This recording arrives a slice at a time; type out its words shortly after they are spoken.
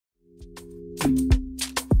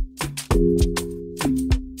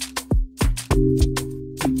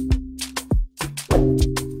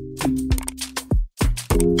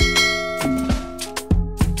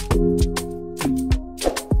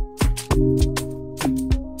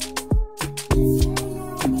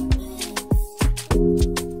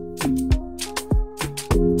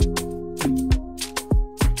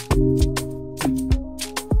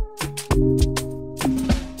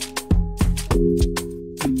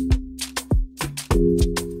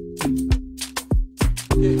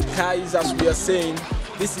guys, as we are saying,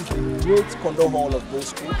 this is the great Condor Hall of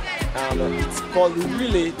Bosco. It's called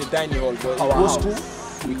really the dining hall, but in Bosco,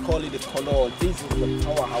 we call it the Condor Hall. This is the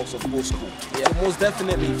powerhouse of Bosco. Yeah. So most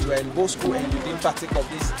definitely, if you are in Bosco and you didn't partake of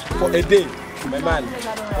this for a day, my man,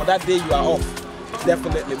 for that day you are off.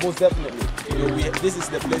 Definitely, most definitely. You know, this is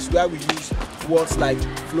the place where we use words like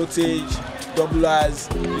floatage,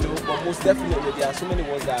 doublers, you know, but most definitely there are so many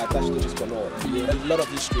words that are attached to this condor. Yeah. A lot of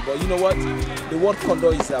history. But you know what? The word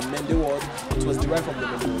condor is a Mende word. It was derived from the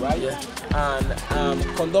Mende, right? Yeah. And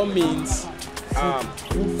condor means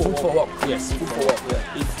food for work. Yes, food for work.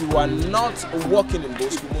 Yeah. If you are not working in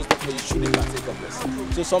Bosco, most definitely you shouldn't partake of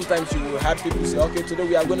this. So sometimes you will have people say, okay, today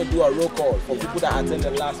we are going to do a roll call for people that attend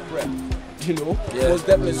the last prep. You know, most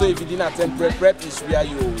definitely. So if you didn't attend prep is where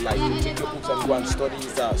you like you take your books and go and study.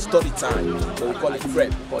 It's a study time. So we call it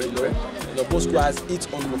prep. You know, Bosco has its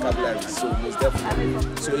own vocabulary. So most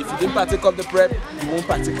definitely. So if you didn't partake of the prep, you won't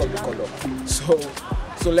partake of the condor.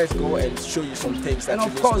 So let's go and show you some things. And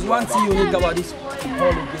of course, one thing unique about this hall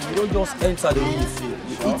again, you don't just enter the room field.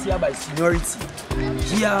 You eat here by seniority.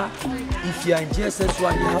 Here, if you are in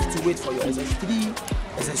GSS1, you have to wait for your SS3,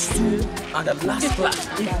 SS2, and the last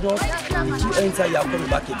class. If not, if you enter, you are coming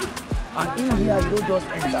back again. And in here, you don't just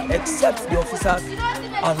enter, except the officers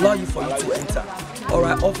allow you for you to enter.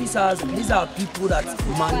 Alright, officers, these are people that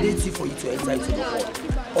mandate you for you to enter into the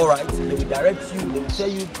hall. Alright, they will direct you, they will tell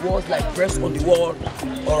you words like press on the wall,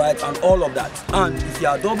 alright, and all of that. And if you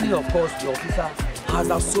are doubling, of course, the officer has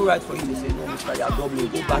a sole right for you to say, no, Mr. You are doubling,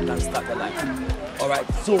 go back and start the line. Alright,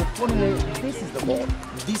 so finally, this is the ball,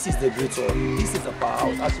 this is the great hall, this is the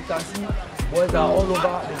powerhouse. As you can see, boys are all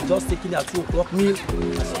over, they're just taking their 2 o'clock meal.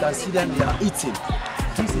 As you can see them, they are eating.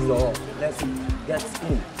 This is the hall. Let's get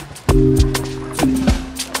in.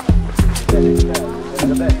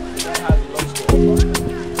 The bed.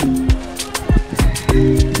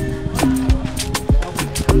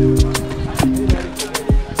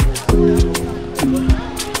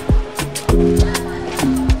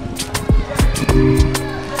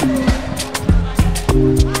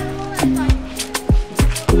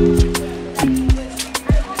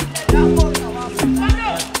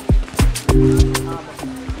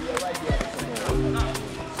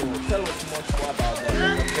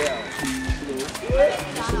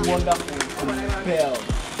 Wonderful bell.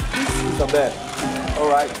 This is a bell.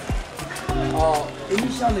 Alright.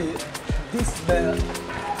 Initially, this bell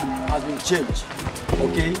has been changed.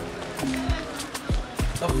 Okay.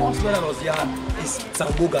 The first bell that was here is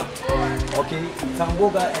Tamboga. Okay.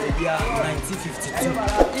 Tamboga in the year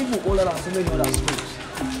 1952. Even older than so many other schools.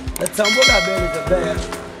 The Tamboga bell is a bell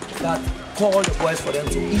that called the boys for them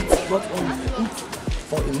to eat, not only to eat.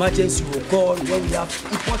 For emergency, we will call when we have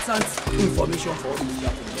important information for us to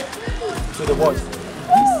share to the boys.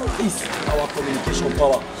 This is our communication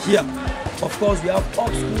power here. Of course, we have up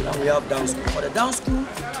school and we have down school. For the down school,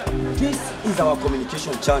 this is our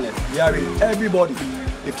communication channel. We are in everybody.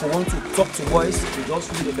 If we want to talk to boys, we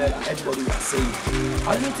just ring the bell and everybody will say it.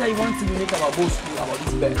 Let me tell you one thing unique about both school, about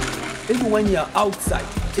this bell. Even when you are outside,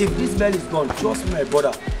 if this bell is gone, trust me, my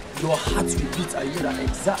brother, your heart will beat and you know that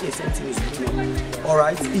exactly the same thing is going on.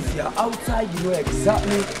 Alright, if you are outside, you know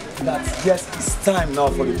exactly that yes, it's time now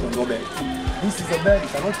for the condor bell. This is a bell, you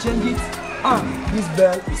cannot change it. And this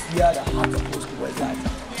bell is where the heart of most people is at.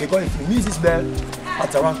 Because if you miss this bell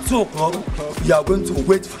at around 2 o'clock, you are going to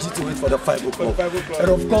wait for you to wait for the 5 o'clock. And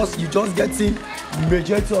of course, you just get in,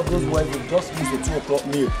 majority of those boys will just miss the 2 o'clock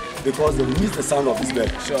meal because they miss the sound of this bell.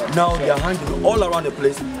 Now they are hanging all around the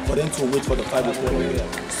place for them to wait for the 5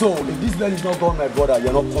 o'clock. So if this bell is not gone, my brother,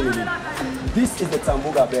 you're not coming in. This is the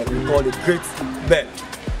Tamboga bell, we call it Great Bell.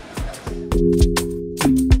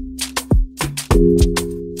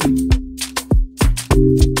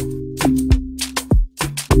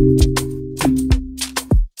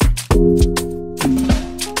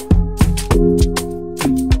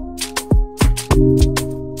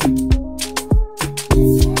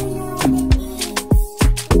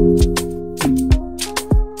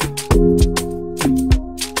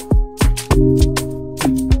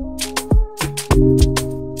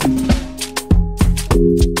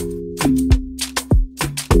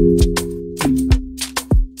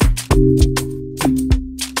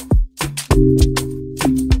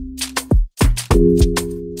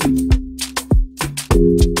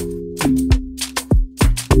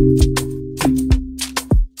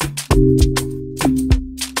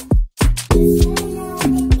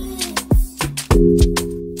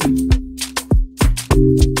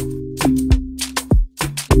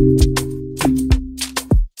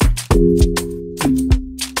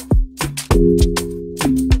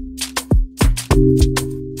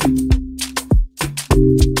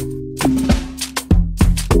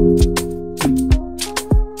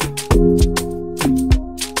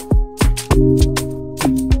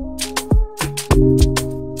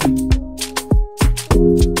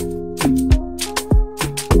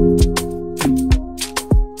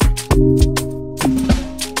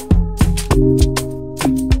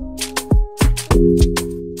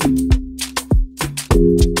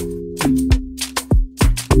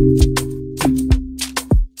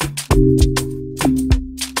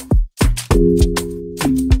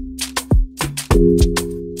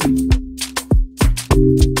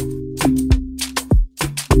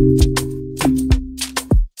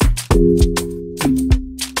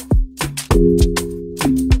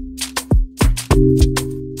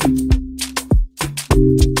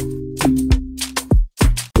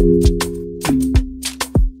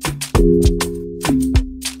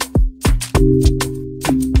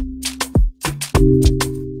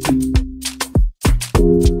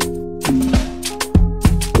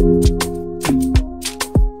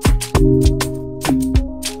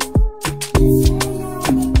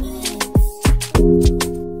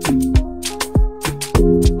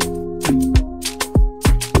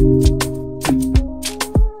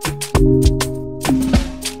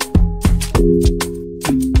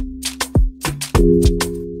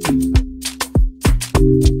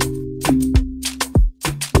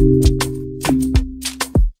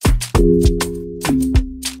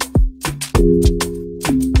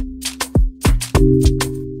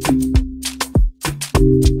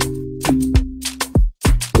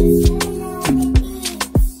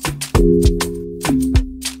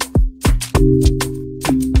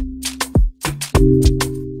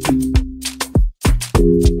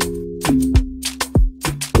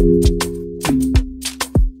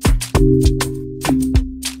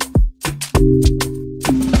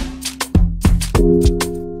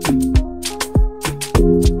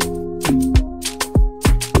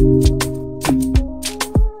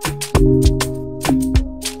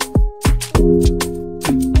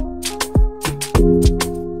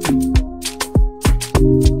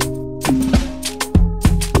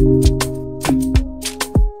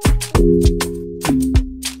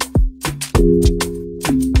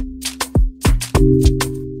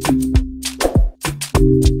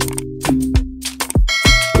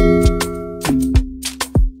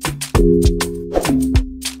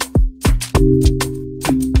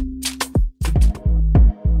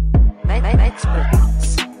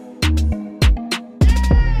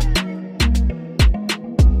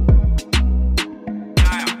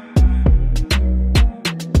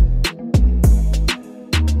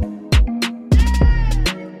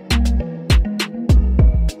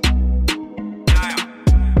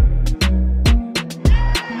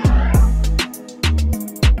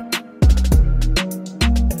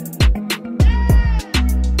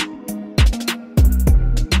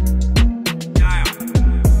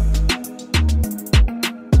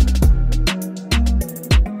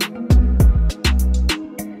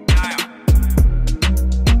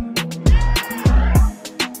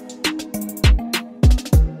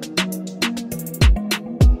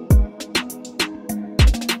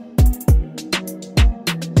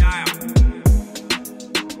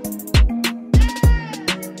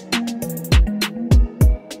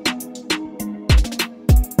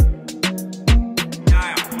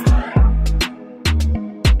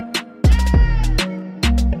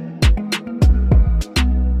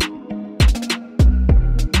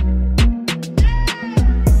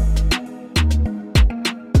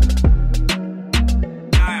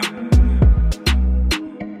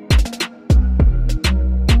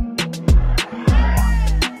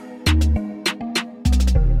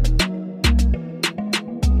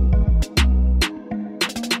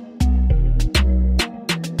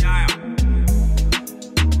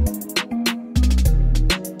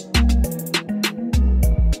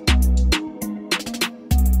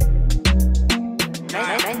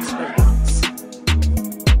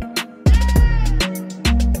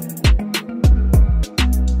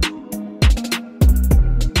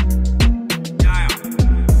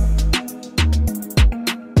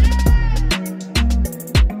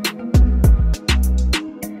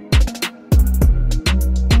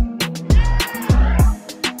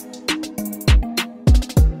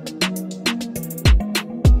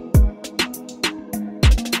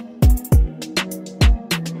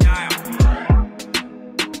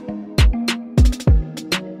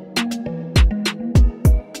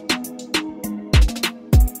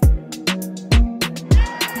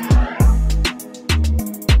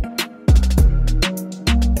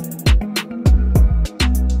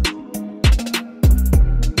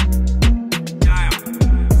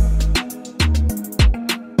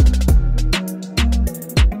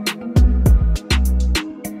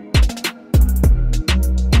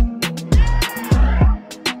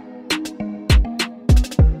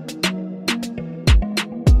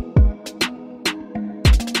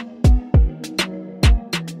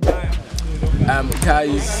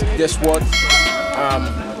 Guys, guess what?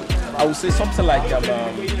 I would say something like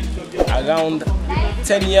around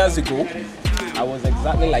 10 years ago, I was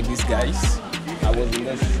exactly like these guys. I was in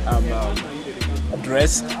this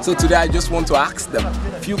dress. So today I just want to ask them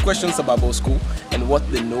a few questions about Bosco and what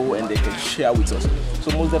they know and they can share with us.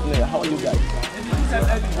 So most definitely, how are you guys?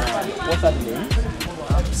 What's that name?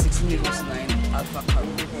 1609 Alpha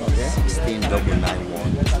Cargo. Okay.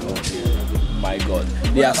 16991. My God,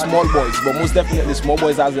 they are small boys, but most definitely small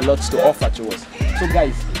boys has a lot to offer to us. So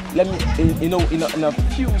guys, let me, in a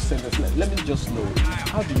few sentences, let me just know,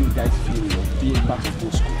 how do you guys feel being part of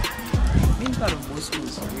Bosco? Being part of Bosco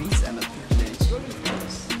is great and a privilege.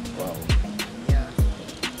 Wow. Yeah.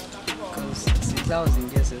 Because since I was in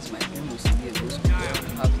JSS, my dream was to be a Bosco girl.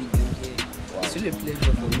 I'm happy being here. Wow. It's really a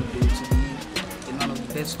pleasure for me though, to be in one of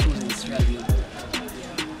the best schools in Sierra Leone.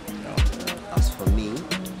 As for me,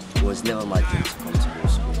 it was never my dream to come to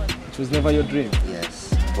Bosco. It was never your dream?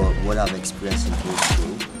 Yes, but what I've experienced in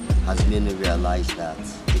Bosco has made me realize that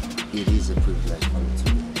it is a privilege for me to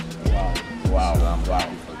be. Wow, wow, So I'm wow.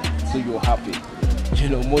 happy for that. So you're happy,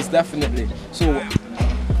 most definitely. So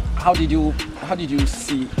how did you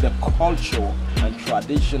see the culture and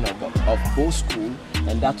tradition of both school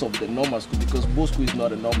and that of the normal school? Because both school is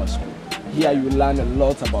not a normal school. Here you learn a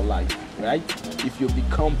lot about life, right? If you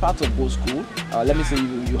become part of both school, let me say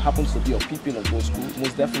you happen to be a people of both school,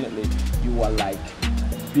 most definitely you are like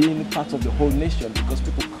being part of the whole nation because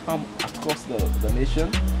people come across the nation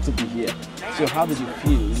to be here. So how did you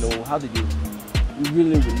feel? How did you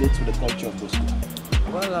really relate to the culture of both school?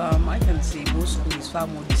 Well, I can say both school is far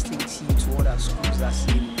more distinctive to other schools. That's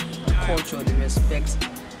in the culture, the respect.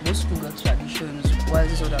 Both schools got traditions, while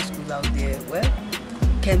these other schools out there, well,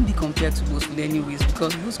 can be compared to both schools anyways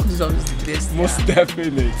because both schools is always the best. Most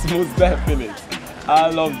definite. I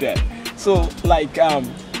love that. So, like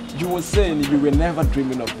you were saying, you were never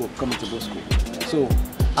dreaming of coming to both school. So,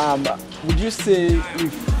 would you say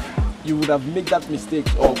if you would have made that mistake,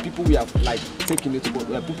 or people would have like taken you to both,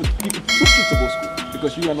 people took you to both school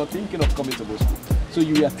because you are not thinking of coming to both school. So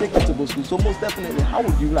you were taken to both school. So most definitely, how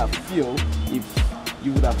would you have feel if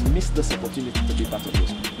you would have missed this opportunity to be part of both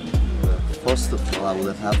school? First of all, I would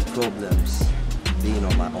have had problems being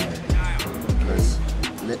on my own because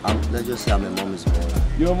let's just say I'm a mommy's boy.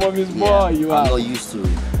 Your mommy's boy, you are. I'm not used to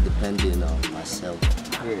depending on myself.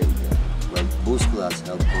 Great. Well, both school has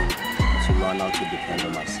helped me to learn how to depend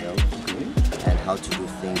on myself and how to do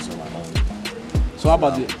things on my own. So how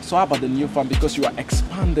about the new farm? Because you are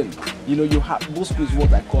expanding. You have both schools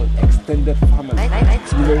what I call extended family.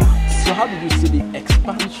 So how did you see the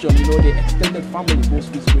expansion? The extended family both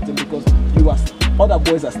schools creating because other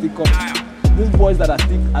boys are still coming. These boys that are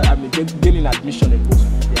still gaining admission in both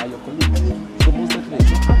schools, they are your colleagues. So most definitely,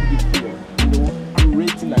 so how did you feel?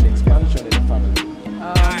 Creating an expansion in the family. I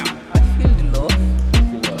feel the love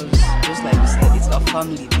because just like you said, it's our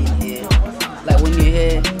family being here. Like when you're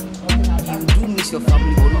here, you do miss your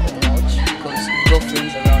family, but not much because you got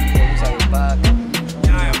friends around you, always at your back. In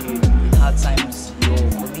hard times, your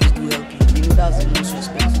colleagues do help you. That's the most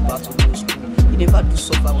respectful part of those school. You never do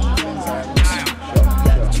suffer when your friends are around you.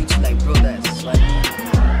 They treat you like brothers.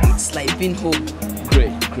 It's like being home.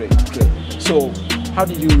 Great. So how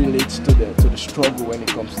did you relate to the struggle when it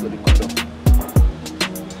comes to the condom?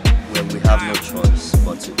 Well, we have no choice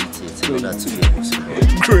but to eat it in order to be able to grow.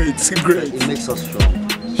 Great. It makes us strong.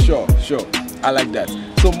 Sure. I like that.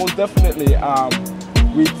 So most definitely, I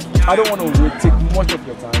don't want to take much of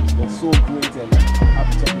your time, but so great and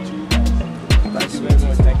happy talking to you guys. Thank you very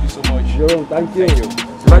much. Thank you so much. Yo, thank you.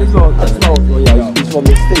 But it's not it's from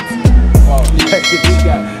the States. Wow, this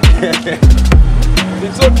guy. They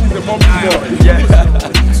told me he's a mommy's boy. Yeah.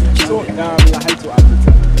 So, I had to admit it.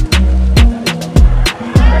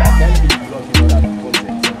 But I can't be